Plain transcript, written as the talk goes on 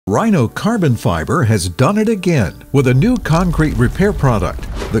Rhino carbon fiber has done it again with a new concrete repair product,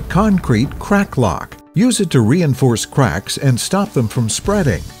 the Concrete Crack Lock. Use it to reinforce cracks and stop them from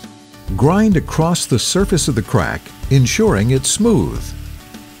spreading. Grind across the surface of the crack, ensuring it's smooth.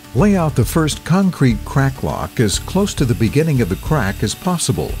 Lay out the first concrete crack lock as close to the beginning of the crack as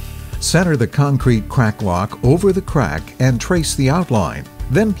possible. Center the concrete crack lock over the crack and trace the outline.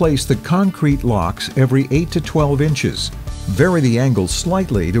 Then place the concrete locks every 8 to 12 inches. Vary the angle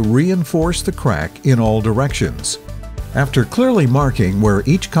slightly to reinforce the crack in all directions. After clearly marking where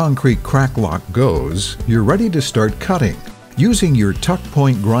each concrete crack lock goes, you're ready to start cutting. Using your tuck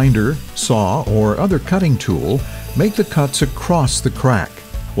point grinder, saw, or other cutting tool, make the cuts across the crack.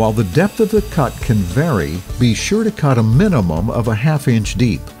 While the depth of the cut can vary, be sure to cut a minimum of a ½ inch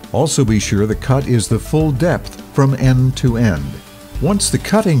deep. Also be sure the cut is the full depth from end to end. Once the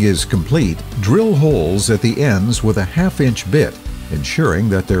cutting is complete, drill holes at the ends with a ½ inch bit, ensuring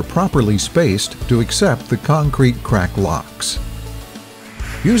that they're properly spaced to accept the concrete crack locks.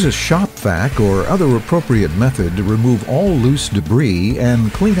 Use a shop vac or other appropriate method to remove all loose debris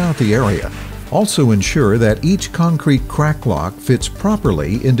and clean out the area. Also ensure that each concrete crack lock fits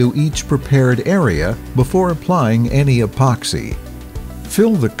properly into each prepared area before applying any epoxy.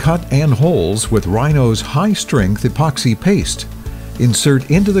 Fill the cut and holes with Rhino's high-strength epoxy paste. Insert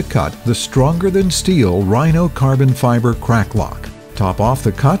into the cut the stronger-than-steel Rhino carbon fiber crack lock. Top off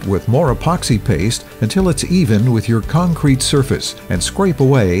the cut with more epoxy paste until it's even with your concrete surface and scrape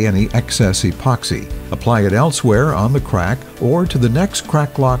away any excess epoxy. Apply it elsewhere on the crack or to the next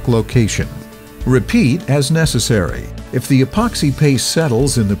crack lock location. Repeat as necessary. If the epoxy paste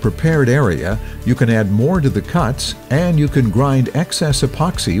settles in the prepared area, you can add more to the cuts and you can grind excess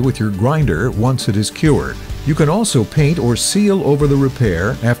epoxy with your grinder once it is cured. You can also paint or seal over the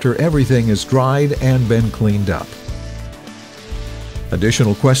repair after everything is dried and been cleaned up.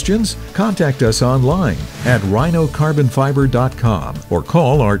 Additional questions? Contact us online at rhinocarbonfiber.com or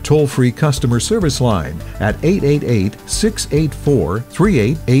call our toll-free customer service line at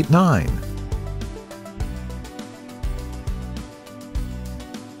 888-684-3889.